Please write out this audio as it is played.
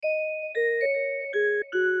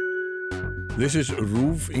This is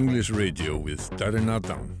RÚV English Radio with Darren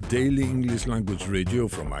Adam, daily English language radio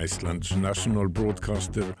from Iceland's national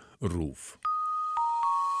broadcaster, RÚV.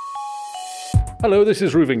 Hello, this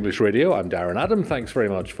is RÚV English Radio. I'm Darren Adam. Thanks very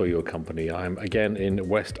much for your company. I'm again in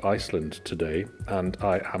West Iceland today, and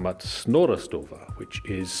I am at SNORRASTOFA, which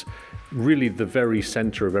is really the very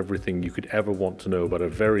centre of everything you could ever want to know about a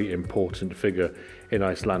very important figure in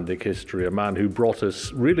Icelandic history, a man who brought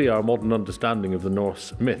us really our modern understanding of the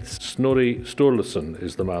Norse myths. Snorri Sturluson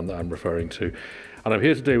is the man that I'm referring to. And I'm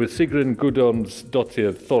here today with Sigrun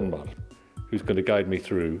Gudjónsdóttir Thormar, who's going to guide me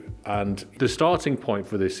through. And the starting point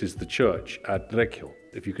for this is the church at Reykjavik.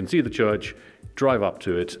 If you can see the church, drive up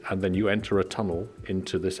to it, and then you enter a tunnel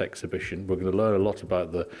into this exhibition. We're going to learn a lot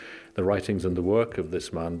about the writings and the work of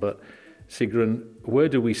this man. But Sigrun, where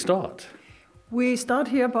do we start? We start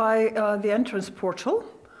here by the entrance portal,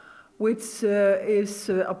 which is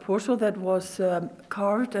a portal that was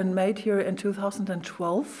carved and made here in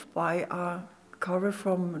 2012 by a carver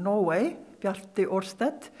from Norway, Bjarti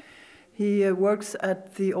Orsted. He works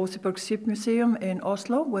at the Oseberg Ship Museum in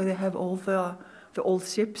Oslo, where they have all the old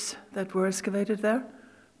ships that were excavated there.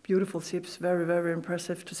 Beautiful ships, very, very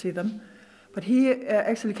impressive to see them. But he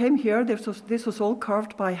actually came here. This was all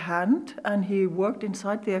carved by hand, and he worked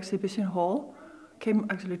inside the exhibition hall. Came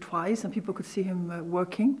actually twice, and people could see him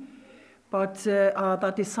working. But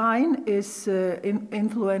that design is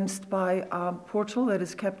influenced by a portal that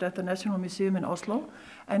is kept at the National Museum in Oslo,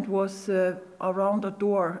 and was around a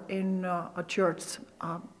door in a church,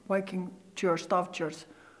 a Viking church, staff church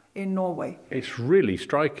in Norway. It's really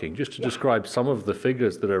striking. Just to describe some of the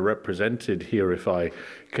figures that are represented here, if I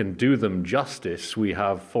can do them justice, we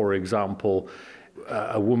have, for example,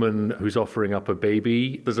 a woman who's offering up a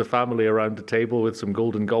baby. There's a family around a table with some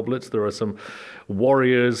golden goblets. There are some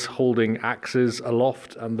warriors holding axes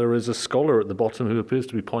aloft, and there is a scholar at the bottom who appears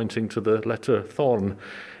to be pointing to the letter Thorn.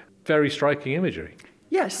 Very striking imagery.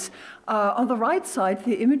 Yes. On the right side,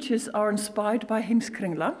 the images are inspired by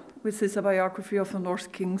Heimskringla, which is a biography of the Norse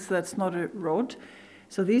kings that Snorri wrote.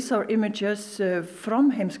 So these are images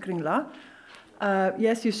from Heimskringla.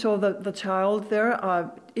 Yes, you saw the child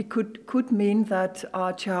there. It could mean that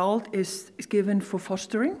a child is given for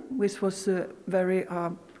fostering, which was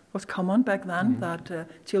was common back then, that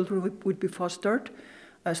children would be fostered.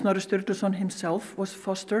 Snorri Sturluson himself was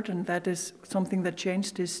fostered, and that is something that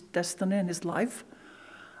changed his destiny and his life.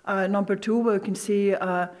 Number two, where you can see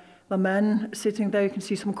the men sitting there, you can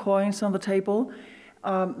see some coins on the table.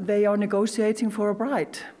 They are negotiating for a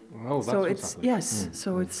bride. Oh, that's so what's happening. Yes,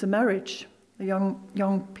 so it's a marriage. The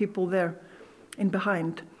young people there in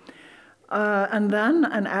behind. And then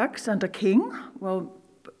an axe and a king. Well,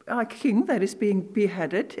 a king that is being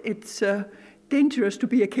beheaded. It's dangerous to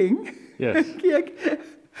be a king. Yes.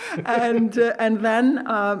 and then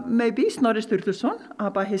maybe Snorri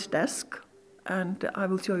Sturluson by his desk. And I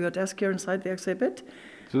will show you a desk here inside the exhibit.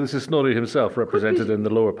 So this is Snorri himself represented in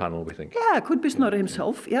the lower panel, we think. Yeah, could be Snorri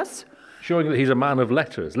himself, yes. Showing that he's a man of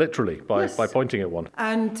letters, literally, by pointing at one.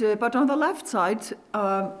 And but on the left side,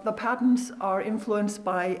 the patterns are influenced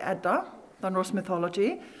by Edda, the Norse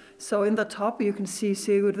mythology. So in the top, you can see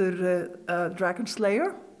Sigurður dragon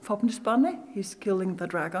slayer, Fáfnisbani. He's killing the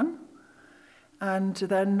dragon. And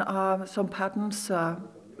then some patterns,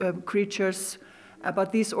 creatures.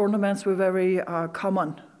 But these ornaments were very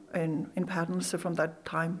common in patterns from that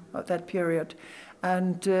time, that period.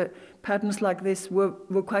 And patterns like this were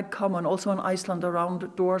quite common also in Iceland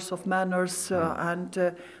around doors of manors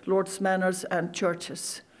and lords' manors and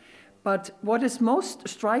churches. But what is most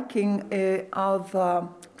striking are the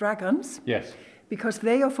dragons. Yes. Because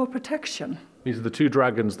they are for protection. These are the two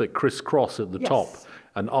dragons that crisscross at the top,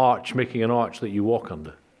 an arch, making an arch that you walk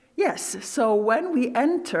under. Yes, so when we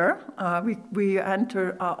enter, we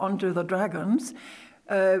enter under the dragons.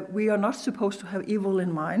 We are not supposed to have evil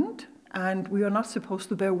in mind, and we are not supposed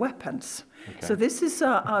to bear weapons. Okay. So this is,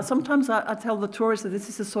 sometimes I tell the tourists that this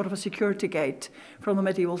is a sort of a security gate from the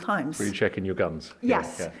medieval times. Where you check in your guns.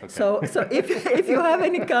 Yes. Yeah, okay. So if you have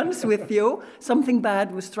any guns with you, something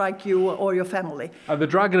bad will strike you or your family. And the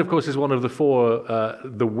dragon, of course, is one of the four,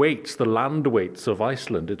 the land weights of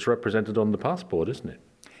Iceland. It's represented on the passport, isn't it?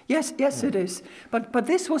 Yes, it is. But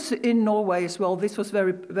this was in Norway as well. This was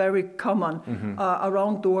very, very common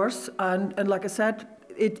around doors. And like I said,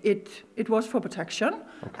 it was for protection,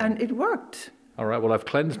 and it worked. All right, well, I've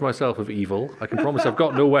cleansed myself of evil. I can promise I've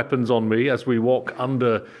got no weapons on me as we walk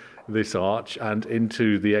under this arch and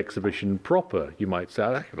into the exhibition proper, you might say.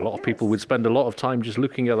 A lot of people would spend a lot of time just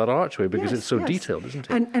looking at that archway because it's so detailed, isn't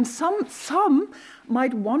it? And some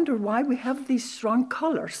might wonder why we have these strong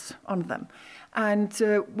colors on them. And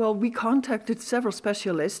we contacted several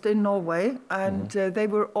specialists in Norway, and they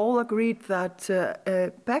were all agreed that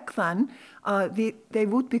back then they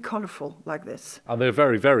would be colorful like this. And they're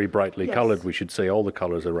very, very brightly colored, we should say. All the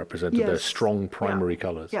colors are represented. Yes. They're strong primary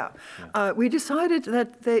colors. Yeah. We decided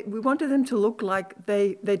that we wanted them to look like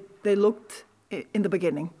they looked in the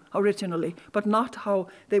beginning, originally, but not how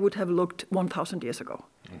they would have looked 1,000 years ago,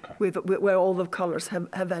 where all the colors have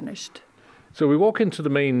vanished. So we walk into the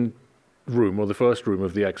main room, or the first room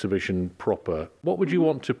of the exhibition proper. What would you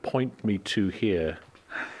want to point me to here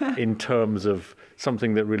in terms of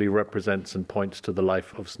something that really represents and points to the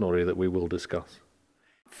life of Snorri that we will discuss?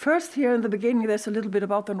 First, here in the beginning, there's a little bit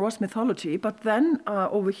about the Norse mythology, but then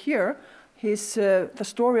over here, the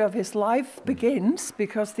story of his life begins,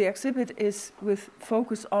 because the exhibit is with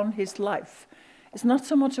focus on his life. It's not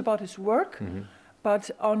so much about his work,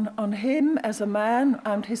 but on him as a man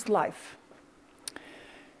and his life.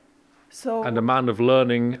 And a man of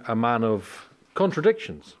learning, a man of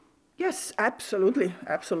contradictions. Yes, absolutely,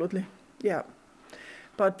 yeah.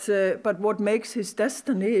 But what makes his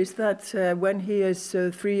destiny is that when he is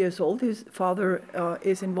 3 years old, his father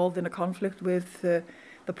is involved in a conflict with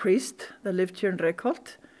the priest that lived here in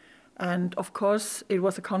Reykholt. And of course, it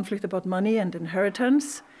was a conflict about money and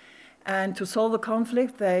inheritance. And to solve the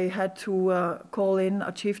conflict, they had to call in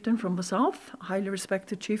a chieftain from the south, a highly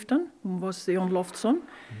respected chieftain, who was Jon Loftsson.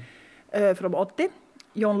 From Oddi.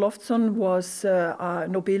 Jon Loftsson was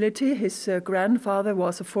nobility. His grandfather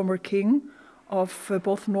was a former king of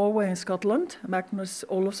both Norway and Scotland, Magnus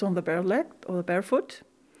Olafsson the Bare-legged, or the Barefoot.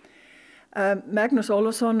 Magnus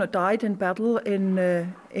Olafsson died in battle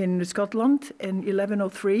in Scotland in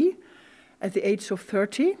 1103 at the age of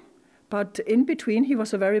 30. But in between, he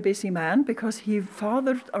was a very busy man because he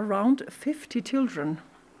fathered around 50 children.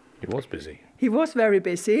 He was busy. He was very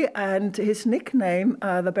busy, and his nickname,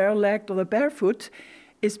 the Bare-legged or the Barefoot,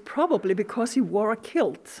 is probably because he wore a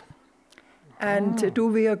kilt. And do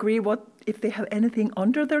we agree if they have anything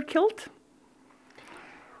under their kilt?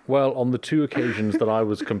 Well, on the 2 occasions that I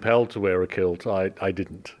was compelled to wear a kilt, I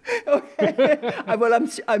didn't. Okay. Well,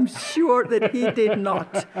 I'm sure that he did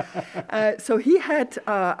not. So he had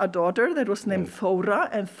a daughter that was named Thora,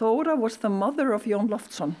 and Thora was the mother of Jon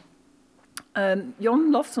Loftsson.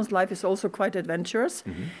 Jon Loftsson's life is also quite adventurous.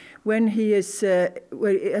 When he is,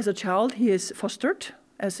 as a child, he is fostered,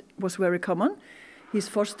 as was very common. He's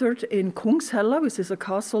fostered in Kungshella, which is a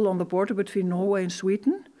castle on the border between Norway and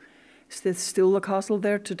Sweden. There's still a castle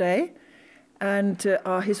there today. And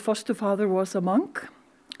his foster father was a monk.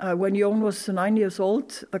 When Jon was 9 years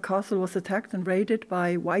old, the castle was attacked and raided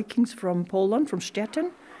by Vikings from Poland, from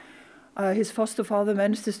Stettin. His foster father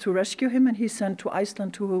manages to rescue him, and he's sent to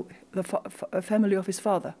Iceland to the family of his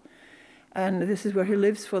father. And this is where he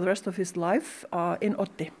lives for the rest of his life, in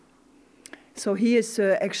Oddi. So he is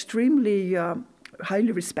extremely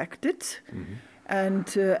highly respected, and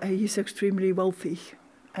he's extremely wealthy.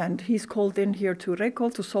 And he's called in here to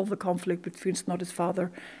Reykholt to solve the conflict between Snorri's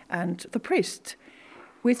father and the priest,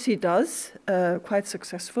 which he does quite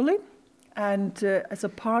successfully. And as a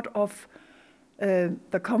part of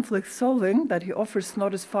the conflict solving that he offers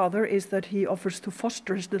Snorri's father is that he offers to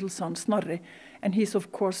foster his little son Snorri, and he's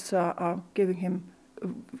of course giving him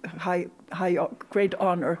great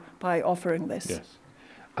honor by offering this. Yes,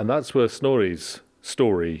 and that's where Snorri's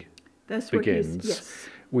story begins. Yes.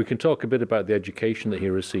 We can talk a bit about the education that he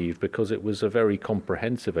received, because it was a very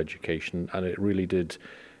comprehensive education, and it really did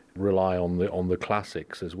rely on the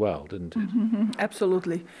classics as well, didn't it?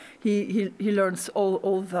 Absolutely. He learns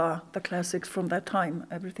all the classics from that time,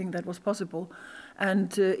 everything that was possible.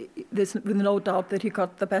 And there's with no doubt that he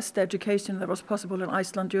got the best education that was possible in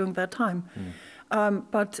Iceland during that time.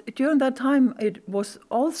 But during that time, it was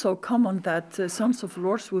also common that sons of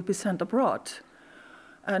lords would be sent abroad.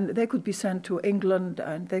 And they could be sent to England,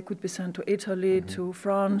 and they could be sent to Italy, to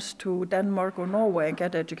France, to Denmark or Norway and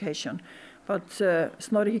get education. But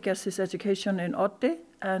Snorri, he gets his education in Oddi,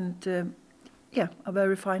 and a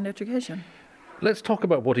very fine education. Let's talk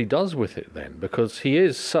about what he does with it then, because he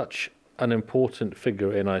is such an important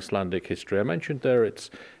figure in Icelandic history. I mentioned there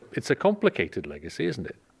it's a complicated legacy, isn't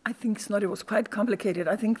it? I think Snorri was quite complicated.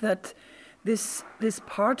 I think that this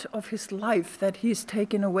part of his life that he's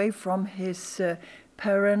taken away from his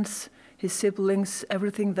parents, his siblings,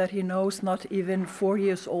 everything that he knows, not even 4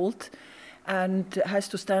 years old, and has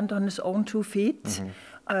to stand on his own 2 feet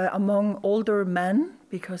among older men,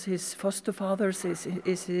 because his foster father is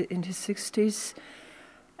in his 60s.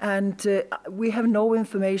 And we have no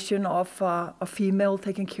information of a female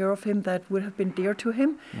taking care of him that would have been dear to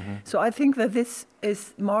him. So I think that this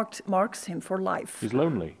marks him for life. He's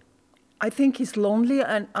lonely. I think he's lonely,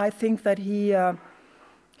 and I think that he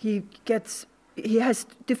has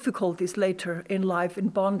difficulties later in life in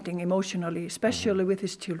bonding emotionally, especially with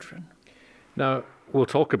his children. Now, we'll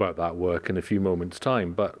talk about that work in a few moments'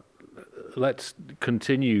 time, but let's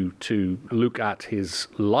continue to look at his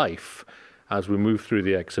life as we move through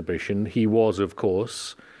the exhibition. He was, of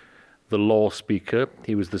course, the law speaker.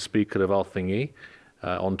 He was the Speaker of Alþingi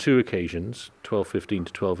on two occasions, 1215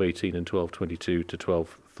 to 1218 and 1222 to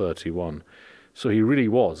 1231. So he really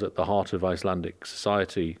was at the heart of Icelandic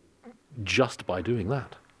society just by doing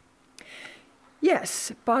that.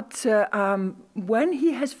 Yes, but when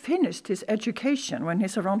he has finished his education, when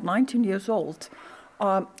he's around 19 years old,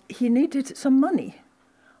 he needed some money.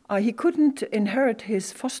 He couldn't inherit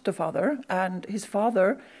his foster father, and his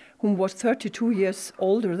father, whom was 32 years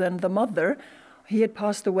older than the mother, he had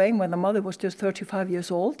passed away when the mother was just 35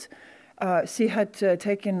 years old. She had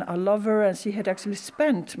taken a lover, and she had actually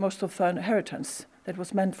spent most of the inheritance that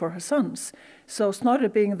was meant for her sons. So Snorri,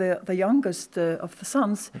 being the youngest of the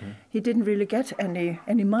sons, he didn't really get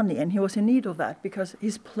any money, and he was in need of that because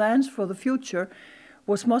his plans for the future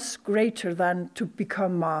was much greater than to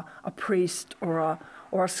become a priest or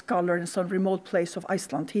a scholar in some remote place of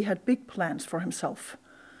Iceland. He had big plans for himself.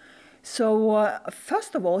 So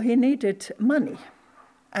first of all, he needed money,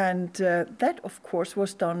 and that, of course,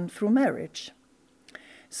 was done through marriage.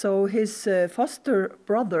 So his foster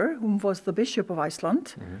brother, whom was the Bishop of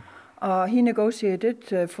Iceland, he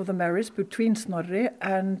negotiated for the marriage between Snorri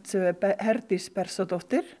and Herdís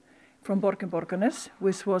Bersadóttir from Borgarnes,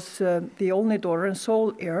 which was the only daughter and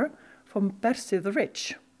sole heir from Bersi the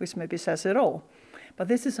Rich, which maybe says it all. But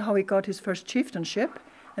this is how he got his first chieftainship,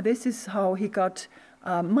 and this is how he got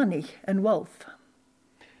money and wealth.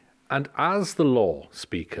 And as the law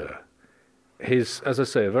speaker, his, as I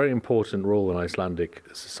say, a very important role in Icelandic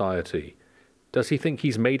society, does he think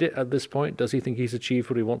he's made it at this point? Does he think he's achieved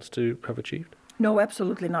what he wants to have achieved? No,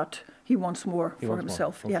 absolutely not. He wants more for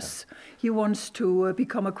himself, Okay. yes. He wants to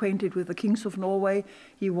become acquainted with the kings of Norway.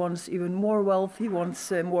 He wants even more wealth. He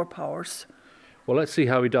wants more powers. Well, let's see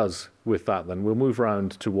how he does with that then. We'll move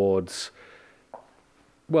round towards,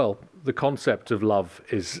 well, the concept of love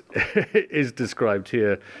is is described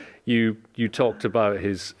here. You talked about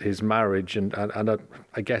his marriage and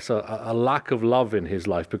I guess a lack of love in his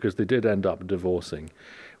life because they did end up divorcing.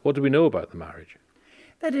 What do we know about the marriage?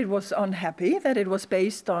 That it was unhappy, that it was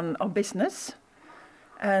based on business.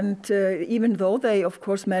 And even though they, of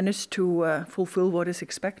course, managed to fulfill what is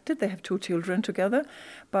expected, they have 2 children together,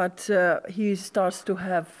 but he starts to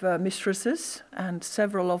have mistresses, and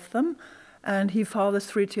several of them. And he fathers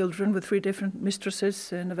 3 children with 3 different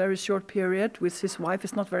mistresses in a very short period, which his wife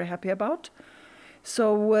is not very happy about.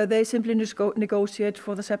 So they simply negotiate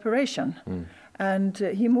for the separation. And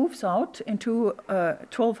he moves out into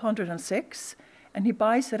 1206, and he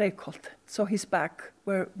buys Reykholt. So he's back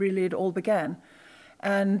where really it all began.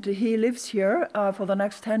 And he lives here for the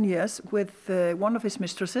next 10 years with one of his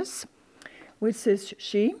mistresses, which is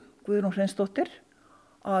she, Guðrún Hreinsdóttir.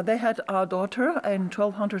 They had a daughter in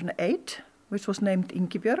 1208, which was named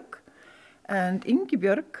Ingibjörg. And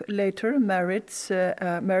Ingibjörg later marries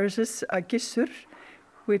Gissur,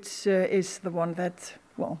 which is the one that,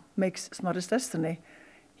 makes Snorri's destiny.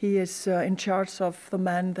 He is in charge of the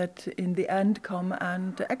men that in the end come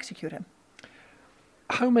and execute him.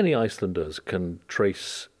 How many Icelanders can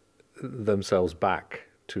trace themselves back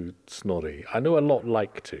to Snorri? I know a lot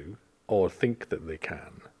like to, or think that they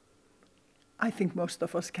can. I think most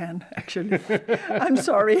of us can, actually. I'm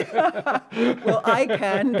sorry. Well, I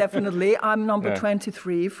can, definitely. I'm number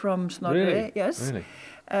 23 from Snorri, Really? yes. Really?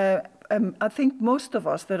 I think most of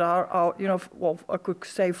us that are I could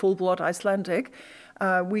say full-blood Icelandic,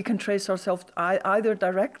 we can trace ourselves either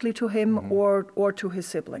directly to him or to his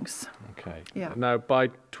siblings. Okay. Yeah. Now, by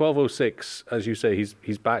 1206, as you say,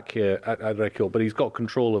 he's back here at Reykholt, but he's got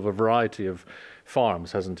control of a variety of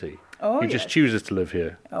farms, hasn't he? Oh, he yes. just chooses to live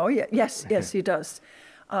here. Oh, yeah. Yes, he does.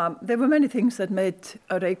 There were many things that made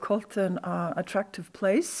Reykholt an attractive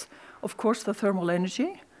place. Of course, the thermal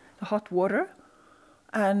energy, the hot water,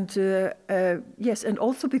 and yes, and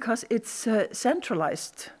also because it's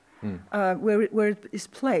centralized. Where it is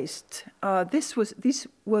placed. These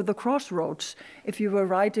were the crossroads. If you were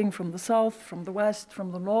riding from the south, from the west,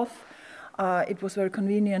 from the north, it was very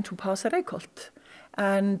convenient to pass Reykholt.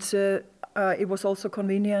 And it was also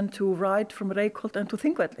convenient to ride from Reykholt and to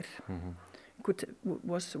Þingvellir.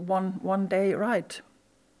 Was one day ride.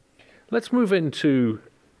 Let's move into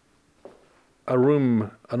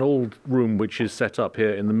an old room which is set up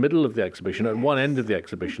here in the middle of the exhibition, at one end of the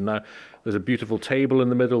exhibition. Now, there's a beautiful table in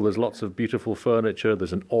the middle, there's lots of beautiful furniture,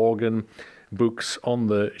 there's an organ, books on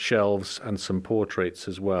the shelves, and some portraits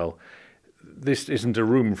as well. This isn't a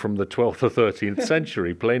room from the 12th or 13th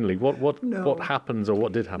century, plainly. What happens, or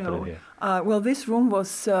what did happen in here? Well, this room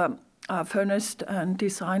was furnished and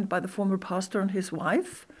designed by the former pastor and his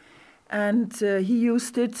wife. And he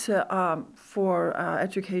used it for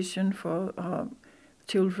education for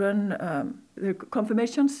children, the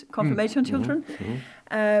confirmation children.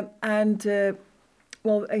 Mm-hmm.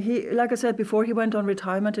 Well, he, like I said before, he went on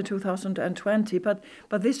retirement in 2020. But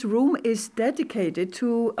this room is dedicated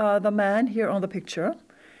to the man here on the picture,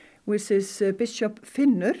 which is Bishop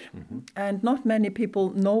Finnur. Mm-hmm. And not many people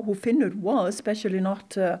know who Finnur was, especially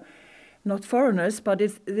not foreigners. But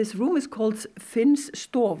this room is called Finn's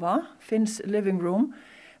Stova, Finn's living room.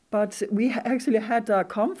 But we actually had a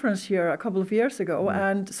conference here a couple of years ago,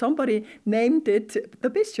 and somebody named it the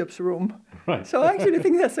Bishop's Room. Right. So I actually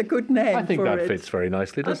think that's a good name. I think that fits very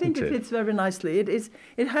nicely, doesn't it? I think it fits very nicely.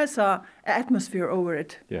 It has an atmosphere over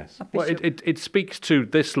it. Yes. Well, it speaks to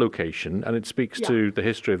this location, and it speaks to the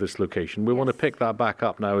history of this location. We want to pick that back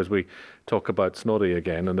up now as we talk about Snorri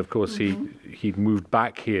again. And of course, he moved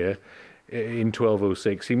back here in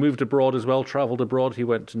 1206. He moved abroad as well, travelled abroad. He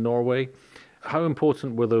went to Norway. How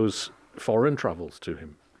important were those foreign travels to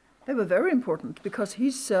him? They were very important because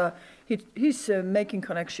he's making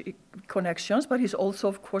connections, but he's also,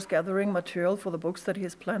 of course, gathering material for the books that he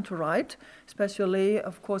has planned to write, especially,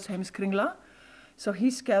 of course, Heimskringla. So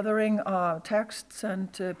he's gathering texts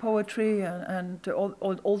and poetry and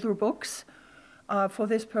older books for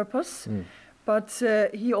this purpose. Mm. But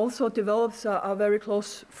he also develops a very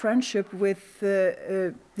close friendship with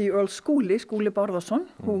the Earl Skúli Bárðarson,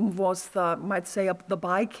 who was the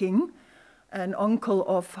by king, an uncle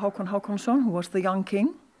of Hákon Hákonson, who was the young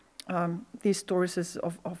king. These stories,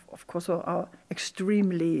 of course, are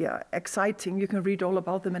extremely exciting. You can read all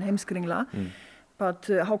about them in Heimskringla. Mm. But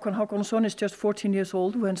Hákon Hákonson is just 14 years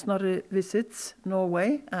old when Snorri visits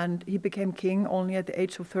Norway, and he became king only at the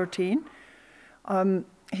age of 13.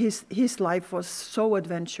 His life was so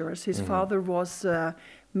adventurous. His father was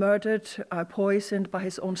murdered, poisoned by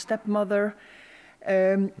his own stepmother.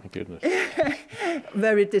 My goodness.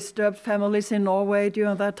 Very disturbed families in Norway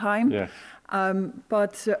during that time. Yeah.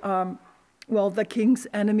 The king's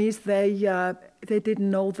enemies, they didn't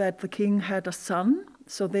know that the king had a son.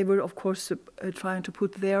 So they were, of course, trying to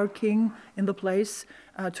put their king in the place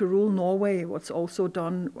to rule Norway. It was also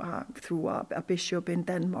done through a bishop in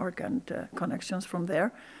Denmark and connections from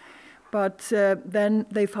there. But then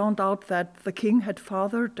they found out that the king had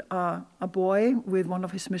fathered a boy with one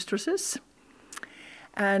of his mistresses.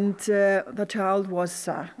 And the child was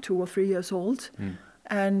 2 or 3 years old. Mm.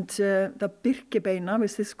 And the Birkebeina,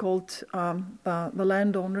 which is called the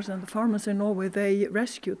landowners and the farmers in Norway, they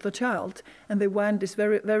rescued the child. And they went, it's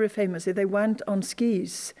very, very famous, they went on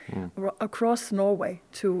skis across Norway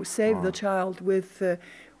to save the child with the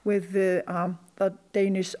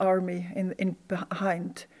Danish army in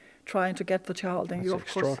behind, trying to get the child. And that's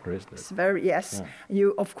extraordinary, isn't it? It's very, yes.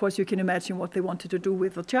 Yeah. You can imagine what they wanted to do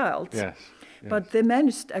with the child. Yes. But they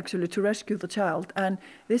managed actually to rescue the child. And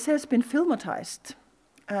this has been filmatized.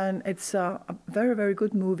 And it's a very, very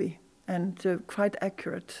good movie and quite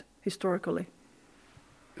accurate historically.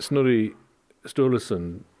 Snorri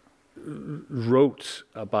Sturluson wrote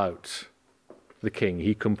about the king.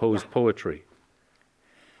 He composed poetry.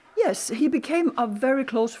 Yes, he became a very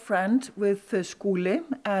close friend with Skúli,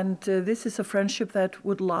 and this is a friendship that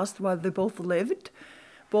would last while they both lived.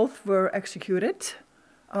 Both were executed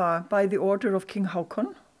by the order of King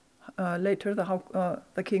Hákon. Later,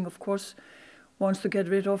 the king, of course, wants to get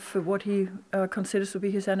rid of what he considers to be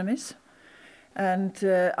his enemies. And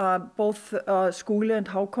both Skúli and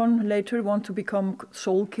Hákon later want to become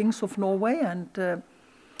sole kings of Norway, and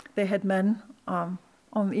they had men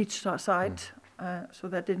on each side, so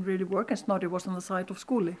that didn't really work, and Snorri was on the side of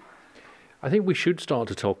Skúli. I think we should start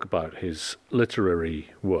to talk about his literary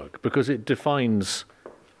work, because it defines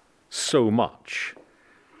so much.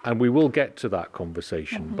 And we will get to that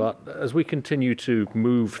conversation. Mm-hmm. But as we continue to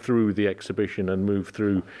move through the exhibition and move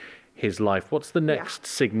through his life, what's the next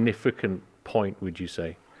significant point, would you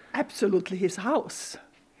say? Absolutely his house.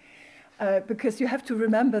 Because you have to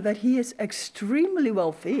remember that he is extremely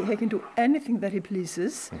wealthy. He can do anything that he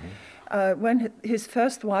pleases. Mm-hmm. When his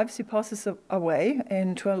first wife, she passes away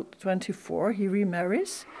in 1224, he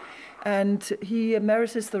remarries. And he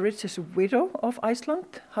marries the richest widow of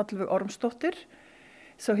Iceland, Hallveig Ormsdóttir.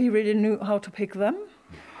 So he really knew how to pick them.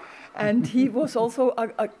 And he was also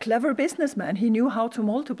a clever businessman. He knew how to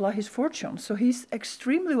multiply his fortune. So he's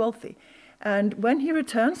extremely wealthy. And when he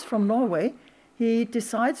returns from Norway, he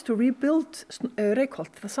decides to rebuild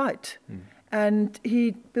Reykholt, the site. And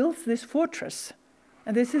he builds this fortress.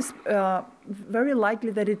 And this is very likely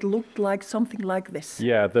that it looked like something like this.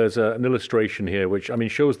 Yeah, there's an illustration here which, I mean,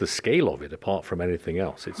 shows the scale of it apart from anything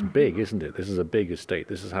else. It's big, isn't it? This is a big estate.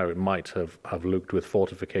 This is how it might have looked with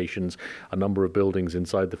fortifications, a number of buildings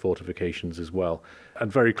inside the fortifications as well,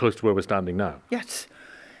 and very close to where we're standing now.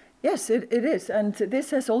 Yes, it is. And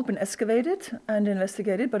this has all been excavated and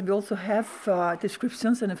investigated, but we also have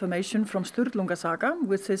descriptions and information from Sturlunga Saga,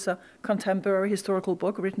 which is a contemporary historical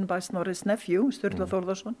book written by Snorri's nephew, Sturla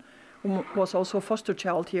Þórðarson, who was also a foster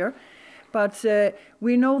child here. But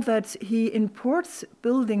we know that he imports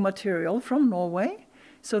building material from Norway.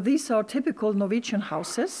 So these are typical Norwegian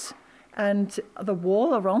houses. And the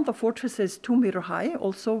wall around the fortress is 2 meters high,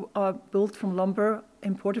 also built from lumber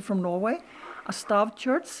imported from Norway. A stav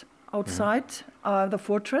church outside the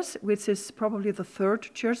fortress, which is probably the third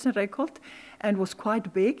church in Reykholt, and was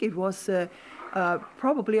quite big. It was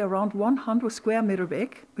probably around 100 square meter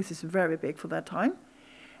big, which is very big for that time.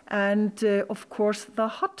 And of course, the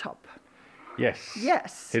hot tub.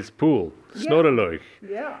 Yes. His pool, Snorralaug.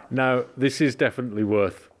 Yeah. Now, this is definitely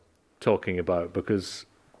worth talking about because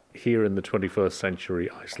here in the 21st century,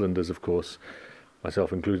 Icelanders, of course,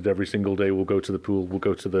 myself included, every single day we'll go to the pool, we'll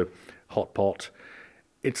go to the hot pot.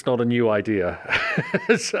 It's not a new idea,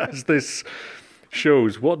 as this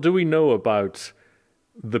shows. What do we know about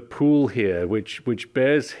the pool here, which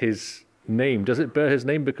bears his name? Does it bear his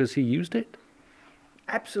name because he used it?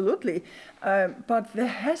 Absolutely. But there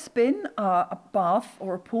has been a bath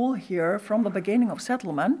or a pool here from the beginning of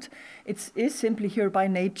settlement. It is simply here by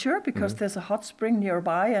nature because there's a hot spring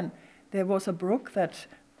nearby and there was a brook that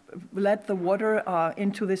led the water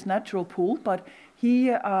into this natural pool. But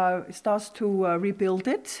he starts to rebuild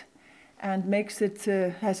it and makes it,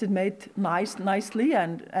 has it made nicely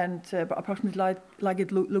and approximately like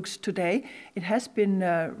it looks today. It has been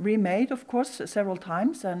remade, of course, several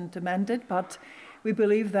times and amended, but we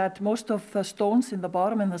believe that most of the stones in the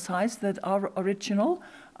bottom and the sides that are original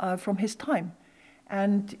from his time.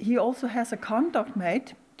 And he also has a conduct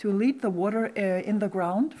made to lead the water in the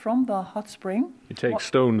ground from the hot spring. He takes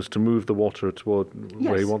stones to move the water toward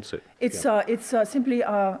where he wants it. It's simply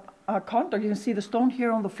a conduct. You can see the stone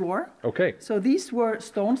here on the floor. Okay. So these were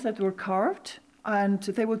stones that were carved, and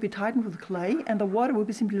they would be tightened with clay, and the water would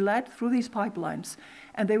be simply led through these pipelines.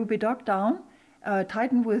 And they would be dug down,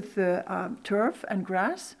 tightened with turf and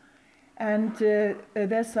grass. And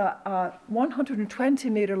there's a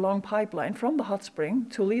 120-meter long pipeline from the hot spring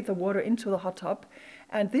to lead the water into the hot tub.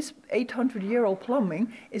 And this 800-year-old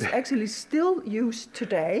plumbing is actually still used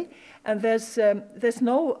today. And there's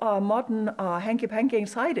no modern hanky-panky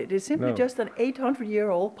inside it. It's simply just an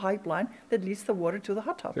 800-year-old pipeline that leads the water to the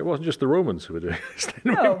hot tub. It wasn't just the Romans who were doing this.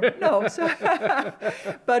 No. So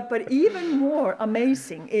but even more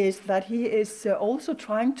amazing is that he is also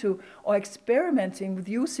trying to, or experimenting with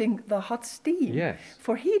using the hot steam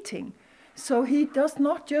for heating. So he does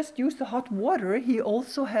not just use the hot water, he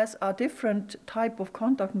also has a different type of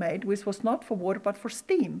conduct made, which was not for water but for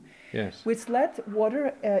steam, which led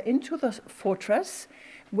water into the fortress,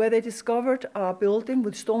 where they discovered a building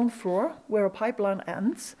with stone floor where a pipeline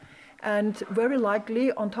ends. And very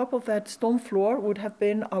likely on top of that stone floor would have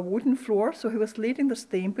been a wooden floor, so he was leading the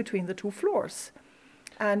steam between the two floors.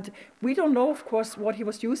 And we don't know, of course, what he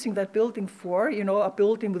was using that building for, a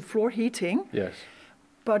building with floor heating. Yes.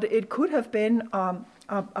 But it could have been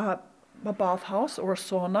a bathhouse or a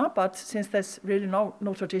sauna, but since there's really no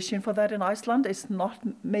tradition for that in Iceland, it's not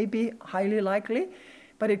maybe highly likely.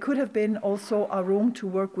 But it could have been also a room to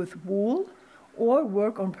work with wool or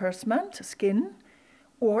work on persement, skin,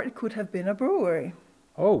 or it could have been a brewery.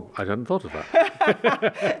 Oh, I hadn't thought of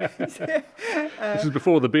that. This is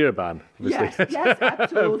before the beer ban, obviously. Yes,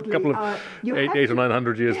 absolutely. A couple of 800 or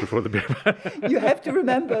 900 years before the beer ban. You have to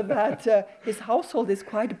remember that his household is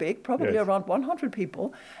quite big, probably around 100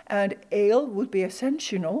 people, and ale would be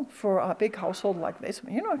essential for a big household like this,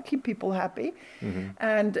 keep people happy. Mm-hmm.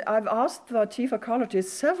 And I've asked the chief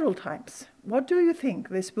archaeologist several times, what do you think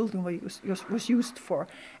this building was used for?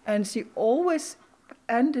 And she always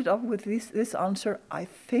ended up with this answer: I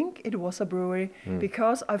think it was a brewery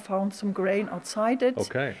because I found some grain outside it.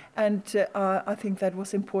 Okay. And I think that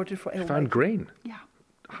was imported for ale. You found grain? Yeah.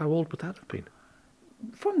 How old would that have been?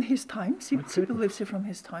 From his time. She believes it from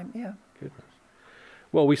his time, yeah. Goodness.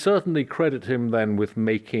 Well, we certainly credit him then with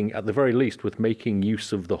making, at the very least, with making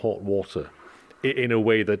use of the hot water in a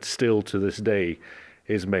way that still to this day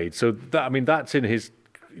is made. So that's in his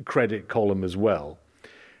credit column as well.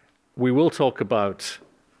 We will talk about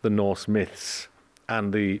the Norse myths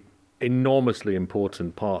and the enormously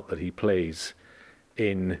important part that he plays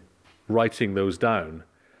in writing those down.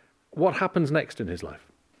 What happens next in his life?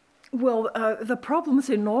 Well, the problems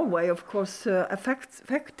in Norway, of course,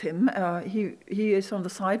 affect him. He is on the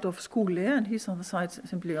side of Skule, and he's on the side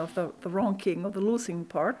simply of the wrong king, of the losing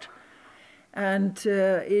part. And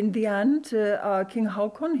in the end, King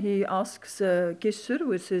Haakon, he asks Gissur,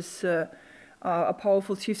 which is a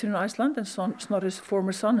powerful chieftain in Iceland, and Snorri's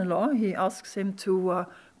former son-in-law, he asks him to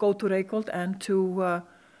go to Reykholt and to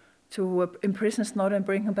imprison Snorri and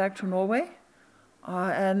bring him back to Norway.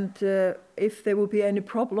 And if there would be any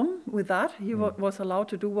problem with that, he was allowed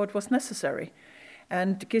to do what was necessary.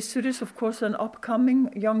 And Gissur is, of course, an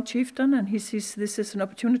upcoming young chieftain, and he sees this as an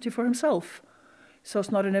opportunity for himself. So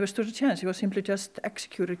Snorri never stood a chance. He was simply just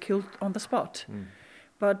executed, killed on the spot.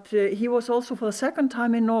 But he was also, for the second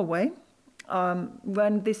time in Norway,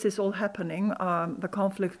 when this is all happening, the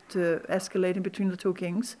conflict escalating between the two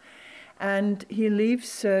kings, and he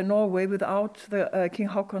leaves Norway without the King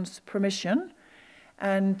Haakon's permission.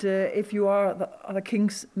 And if you are the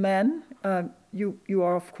king's man, you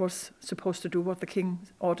are, of course, supposed to do what the king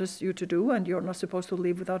orders you to do, and you're not supposed to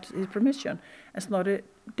leave without his permission. And Snorri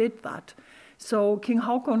did that. So King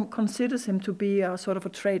Haakon considers him to be a sort of a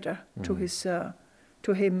traitor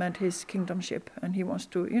to him and his kingdomship, and he wants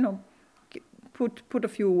to, put a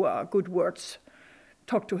few good words,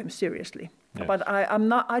 talk to him seriously. Yes. But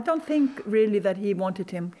I don't think really that he wanted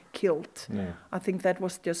him killed. No. I think that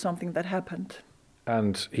was just something that happened.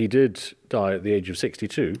 And he did die at the age of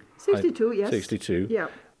 62. 62, yes. 62. Yeah.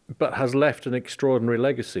 But has left an extraordinary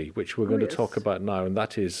legacy, which we're going to talk about now, and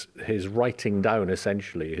that is his writing down,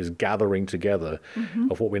 essentially, his gathering together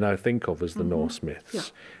of what we now think of as the Norse myths. Yeah.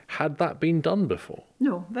 Had that been done before?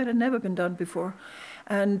 No, that had never been done before.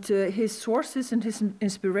 And his sources and his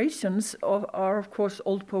inspirations are, of course,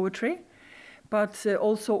 old poetry, but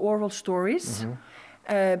also oral stories.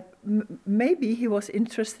 Maybe he was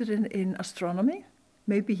interested in astronomy.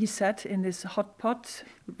 Maybe he sat in his hot pot,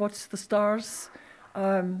 watched the stars,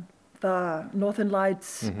 the Northern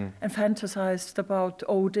Lights, and fantasized about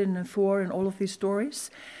Odin and Thor and all of these stories.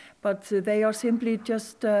 But they are simply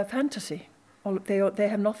just fantasy. They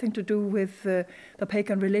have nothing to do with the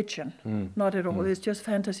pagan religion, not at all. It's just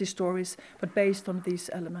fantasy stories, but based on these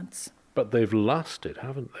elements. But they've lasted,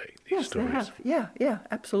 haven't they, these stories? They have. Yeah,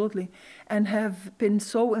 absolutely. And have been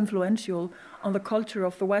so influential on the culture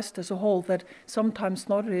of the West as a whole that sometimes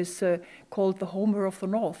Snorri is called the Homer of the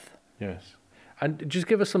North. Yes. And just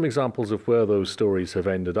give us some examples of where those stories have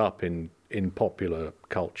ended up in popular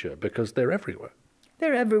culture, because they're everywhere.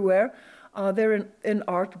 They're everywhere. They're in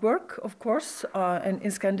artwork, of course, and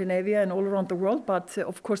in Scandinavia and all around the world. But,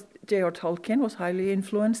 of course, J.R. Tolkien was highly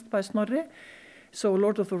influenced by Snorri. So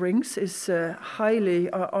Lord of the Rings is highly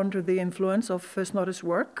under the influence of Snorri's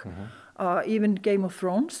work. Even Game of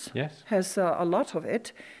Thrones has a lot of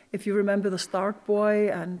it. If you remember the Stark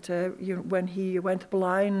Boy and when he went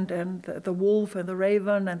blind, and the wolf and the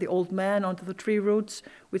raven and the old man onto the tree roots,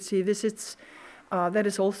 which he visits, that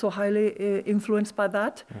is also highly influenced by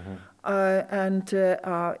that.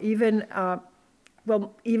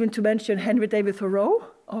 Even to mention Henry David Thoreau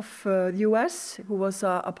of the U.S., who was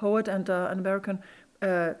a poet and an American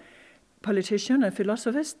politician and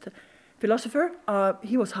philosopher.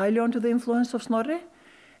 He was highly under the influence of Snorri.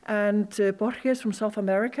 And Borges from South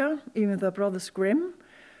America, even the Brothers Grimm.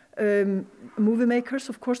 Movie makers,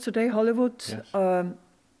 of course, today, Hollywood. Yes.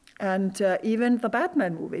 And even the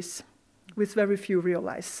Batman movies, which very few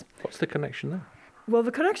realize. What's the connection there? Well,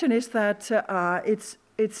 the connection is that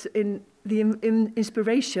it's in the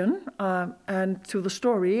inspiration and to the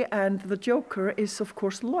story, and the Joker is, of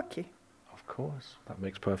course, Loki. Of course, that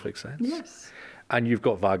makes perfect sense. Yes. And you've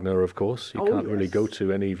got Wagner, of course. You can't really go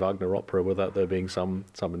to any Wagner opera without there being some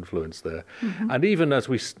influence there. And even as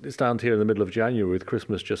we stand here in the middle of January with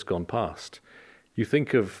Christmas just gone past, you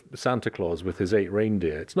think of Santa Claus with his 8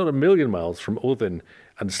 reindeer. It's not a million miles from Odin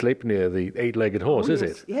and Sleipnir, the 8-legged horse, is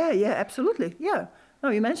it? Yeah, absolutely. Yeah. No,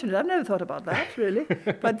 you mentioned it. I've never thought about that, really.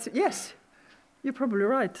 But yes, you're probably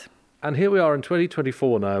right. And here we are in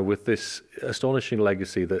 2024 now with this astonishing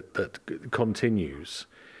legacy that continues.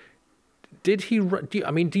 Do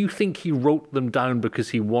you think he wrote them down because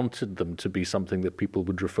he wanted them to be something that people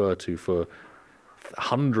would refer to for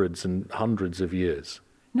hundreds and hundreds of years?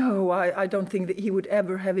 No, I don't think that he would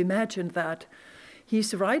ever have imagined that.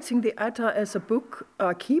 He's writing the Edda as a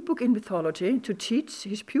key book in mythology, to teach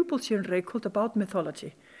his pupils here in Reykholt about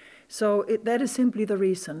mythology. So that is simply the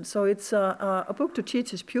reason. So it's a book to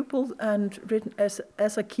teach his pupils and written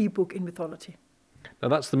as a key book in mythology. Now,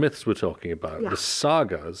 that's the myths we're talking about. Yeah. The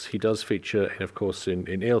sagas, he does feature, of course,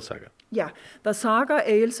 in Ale Saga. Yeah, the saga,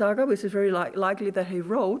 Ale Saga, which is very likely that he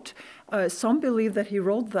wrote, some believe that he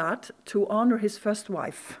wrote that to honor his first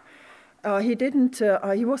wife. He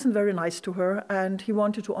wasn't very nice to her, and he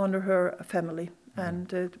wanted to honor her family,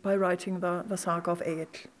 and by writing the saga of Ale.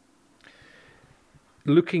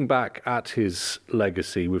 Looking back at his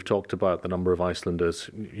legacy, we've talked about the number of Icelanders,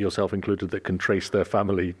 yourself included, that can trace their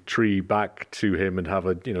family tree back to him and have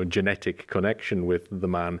a genetic connection with the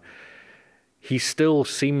man. He still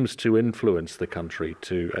seems to influence the country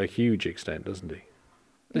to a huge extent, doesn't he?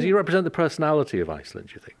 Does he represent the personality of Iceland,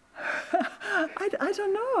 do you think? I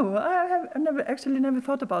don't know. I never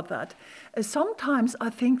thought about that. Sometimes I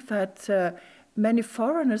think that many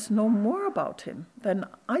foreigners know more about him than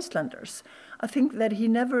Icelanders. I think that he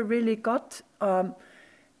never really got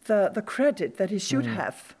the credit that he should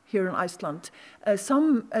have here in Iceland. At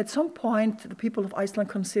some point, the people of Iceland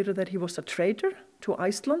considered that he was a traitor to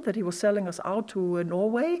Iceland, that he was selling us out to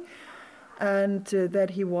Norway, and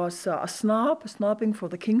that he was a snobbing for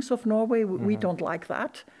the kings of Norway. We don't like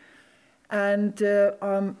that. And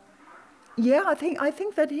I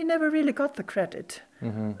think that he never really got the credit.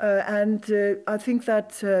 And I think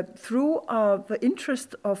that through the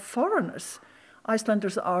interest of foreigners,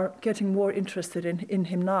 Icelanders are getting more interested in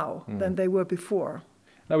him now than they were before.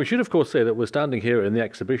 Now, we should, of course, say that we're standing here in the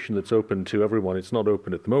exhibition that's open to everyone. It's not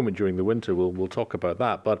open at the moment during the winter. We'll talk about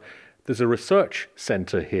that. But there's a research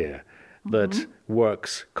centre here that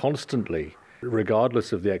works constantly,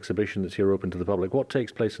 regardless of the exhibition that's here open to the public. What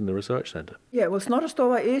takes place in the research centre? Yeah, well,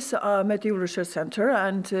 SNORRASTOFA is a medieval research centre,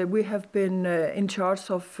 and we have been in charge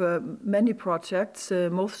of many projects,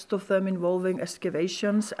 most of them involving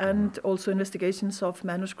excavations and also investigations of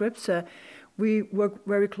manuscripts. We work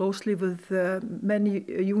very closely with many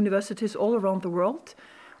universities all around the world,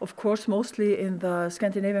 of course, mostly in the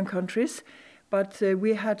Scandinavian countries. But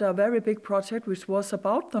we had a very big project which was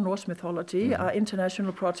about the Norse mythology, an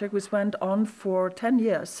international project which went on for 10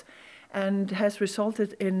 years and has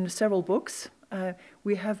resulted in several books.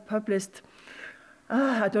 We have published,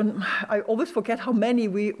 I always forget how many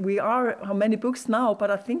how many books now, but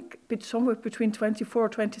I think somewhere between 24 or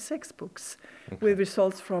 26 books with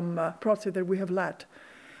results from a project that we have led.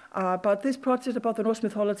 But this project about the Norse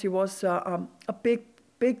mythology was a big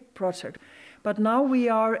project. But now we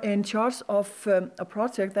are in charge of a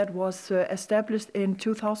project that was established in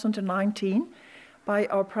 2019 by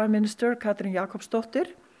our Prime Minister, Katrín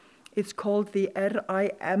Jakobsdóttir. It's called the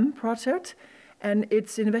RIM project, and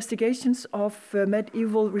it's investigations of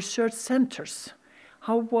medieval research centers.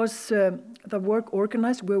 How was the work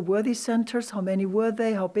organized? Where were these centers? How many were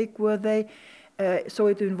they? How big were they? So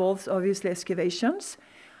it involves, obviously, excavations.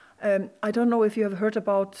 I don't know if you have heard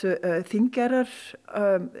about Þingeyrar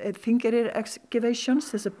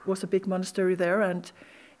excavations. There was a big monastery there, and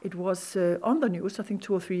it was on the news, I think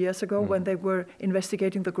 2 or 3 years ago, when they were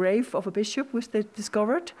investigating the grave of a bishop, which they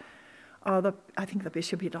discovered. I think the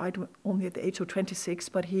bishop, he died only at the age of 26,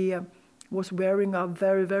 but he was wearing a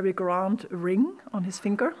very, very grand ring on his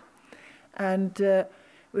finger. And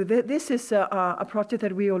this is a project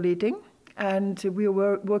that we are leading. And we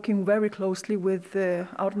were working very closely with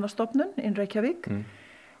Árnastofnun in Reykjavik.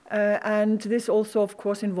 And this also, of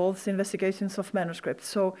course, involves investigations of manuscripts.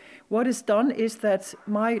 So what is done is that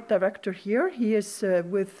my director here, he is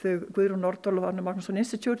with Guðrún Nordal of Arnar Magnússon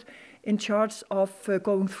Institute, in charge of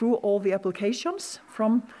going through all the applications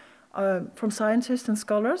from scientists and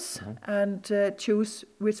scholars and choose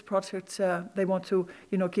which projects they want to,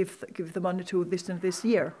 give the money to this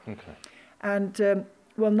year. Okay. And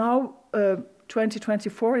well, now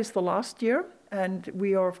 2024 is the last year, and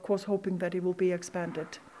we are, of course, hoping that it will be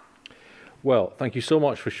expanded. Well, thank you so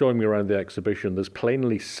much for showing me around the exhibition. There's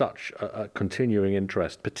plainly such a continuing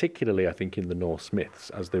interest, particularly, I think, in the Norse myths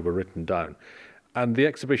as they were written down. And the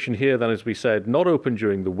exhibition here, then, as we said, not open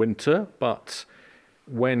during the winter, but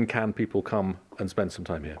when can people come and spend some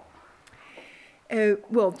time here?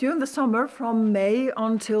 Well, during the summer, from May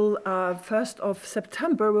until 1st of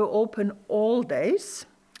September, we'll open all days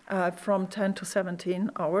from 10 to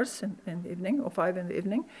 17 hours in the evening, or 5 in the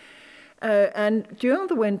evening. And during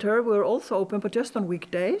the winter, we're also open, but just on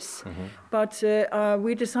weekdays. But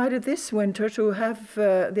we decided this winter to have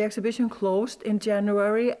the exhibition closed in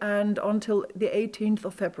January and until the 18th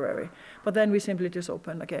of February. But then we simply just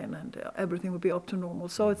open again, and everything will be up to normal.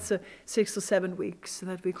 So it's 6 to 7 weeks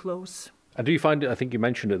that we close. And do you find, I think you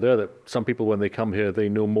mentioned it there, that some people, when they come here, they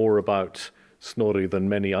know more about Snorri than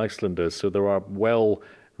many Icelanders. So there are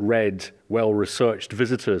well-read, well-researched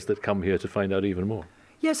visitors that come here to find out even more.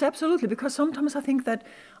 Yes, absolutely, because sometimes I think that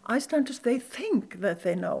Icelanders, they think that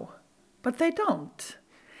they know but they don't.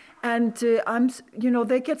 And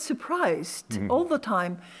they get surprised all the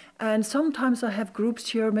time. And sometimes I have groups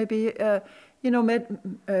here, maybe,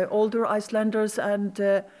 older Icelanders, and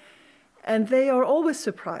they are always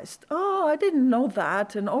surprised. Oh, I didn't know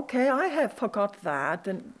that, and okay, I have forgot that.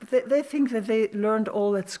 And they think that they learned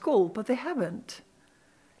all at school, but they haven't.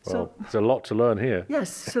 Well, there's a lot to learn here.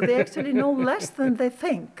 Yes, so they actually know less than they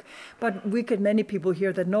think. But we get many people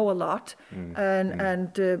here that know a lot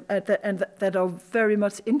and that are very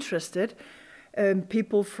much interested.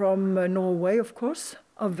 People from Norway, of course,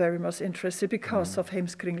 are very much interested because of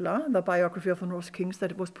Heimskringla, the biography of the Norse kings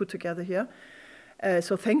that was put together here.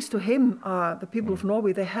 So thanks to him, the people of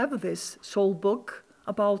Norway, they have this sole book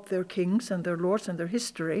about their kings and their lords and their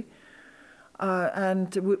history,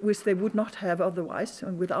 and which they would not have otherwise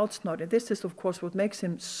and without Snorri. This is, of course, what makes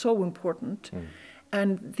him so important.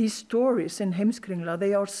 And these stories in Heimskringla,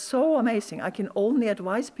 they are so amazing. I can only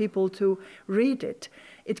advise people to read it.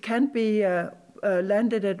 It can be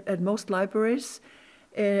landed at most libraries,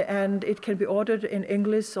 and it can be ordered in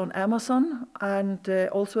English on Amazon and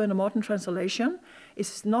also in a modern translation.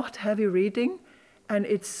 It's not heavy reading, and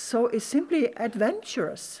it's simply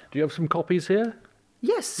adventurous. Do you have some copies here?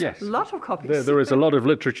 Yes, a lot of copies. There is a lot of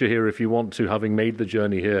literature here if you want to, having made the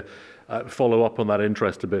journey here, follow up on that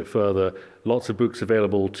interest a bit further. Lots of books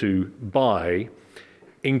available to buy,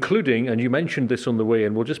 including, and you mentioned this on the way,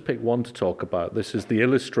 and we'll just pick one to talk about. This is the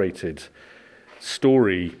illustrated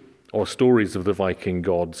story or stories of the Viking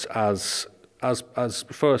gods as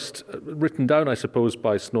first written down, I suppose,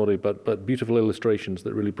 by Snorri, but beautiful illustrations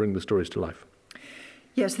that really bring the stories to life.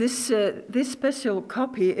 Yes, this special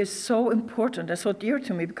copy is so important and so dear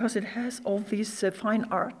to me because it has all these fine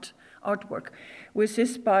artwork, which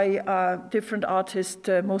is by different artists,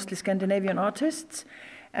 mostly Scandinavian artists.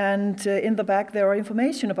 And in the back there are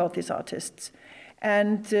information about these artists.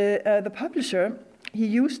 And the publisher, he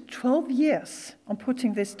used 12 years on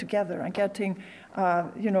putting this together and getting,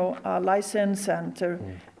 a license and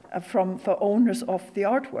from the owners of the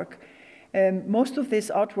artwork. Most of this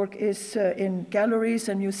artwork is in galleries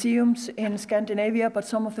and museums in Scandinavia, but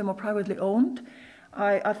some of them are privately owned.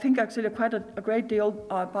 I think actually quite a great deal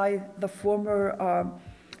by the former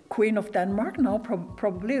Queen of Denmark, now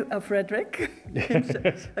probably Frederick,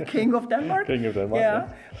 the King of Denmark. King of Denmark. Yeah.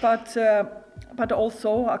 But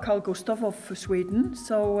also Carl Gustaf of Sweden.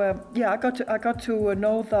 So I got to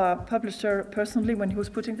know the publisher personally when he was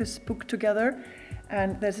putting this book together,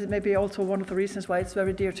 and this is maybe also one of the reasons why it's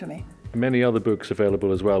very dear to me. Many other books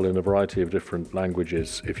available as well in a variety of different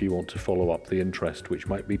languages if you want to follow up the interest which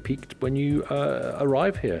might be piqued when you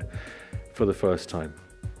arrive here for the first time.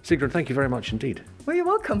 Sigrun, thank you very much indeed. Well, you're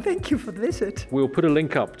welcome. Thank you for the visit. We'll put a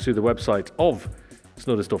link up to the website of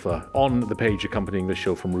SNORRASTOFA on the page accompanying this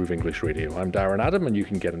show from RÚV English Radio. I'm Darren Adam, and you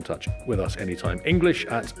can get in touch with us anytime.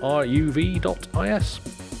 English@ruv.is.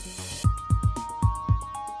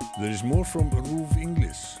 There is more from RÚV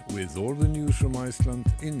English with all the news from Iceland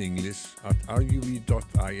in English at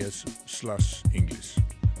ruv.is/English.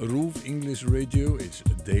 RÚV English Radio is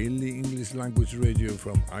a daily English language radio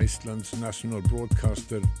from Iceland's national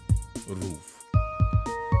broadcaster, RÚV.